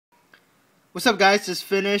What's up, guys? Just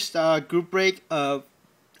finished group break of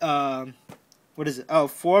what is it? Oh,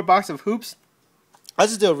 4 box of hoops. I'll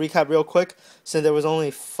just do a recap real quick since there was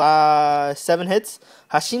only 7 hits.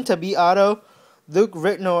 Hashim Tabi auto, Luke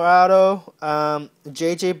Rittner auto,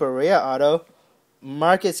 JJ Barea auto,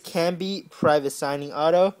 Marcus Camby private signing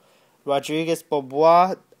auto, Rodriguez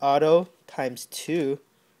Bobois auto times 2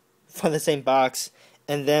 from the same box,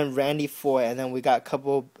 and then Randy Foy, and then we got a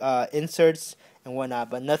couple inserts and whatnot,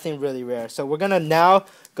 but nothing really rare. So we're gonna now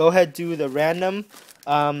go ahead and do the random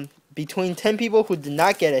between 10 people who did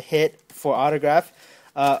not get a hit for autograph,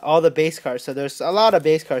 all the base cards. So there's a lot of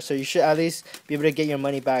base cards, so you should at least be able to get your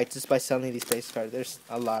money back just by selling these base cards. There's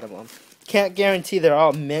a lot of them. Can't guarantee they're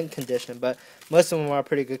all mint condition, but most of them are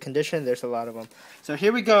pretty good condition. There's a lot of them. So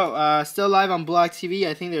here we go. Still live on Blog TV.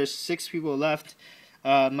 I think there's 6 people left.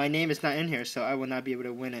 My name is not in here, so I will not be able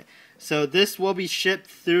to win it. So this will be shipped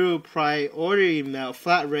through priority mail,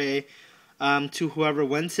 flat rate, to whoever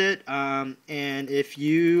wins it. And if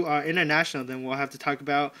you are international, then we'll have to talk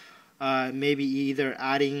about maybe either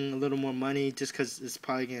adding a little more money, just because it's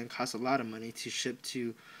probably going to cost a lot of money to ship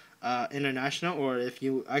to international, or if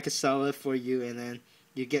I could sell it for you and then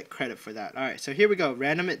you get credit for that. All right, so here we go.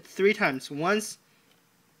 Random it 3 times. Once,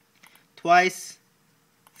 twice,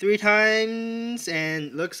 3 times,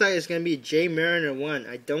 and looks like it's going to be Jay Mariner 1.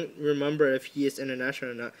 I don't remember if he is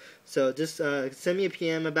international or not. So just send me a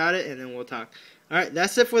PM about it, and then we'll talk. Alright,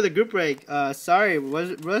 that's it for the group break. Sorry, it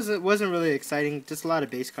wasn't really exciting. Just a lot of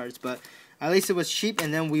base cards, but at least it was cheap.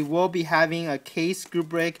 And then we will be having a case group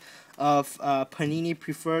break of Panini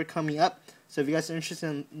Preferred coming up. So if you guys are interested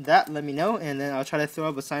in that, let me know, and then I'll try to throw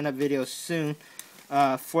up a sign-up video soon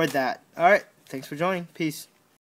for that. Alright, thanks for joining. Peace.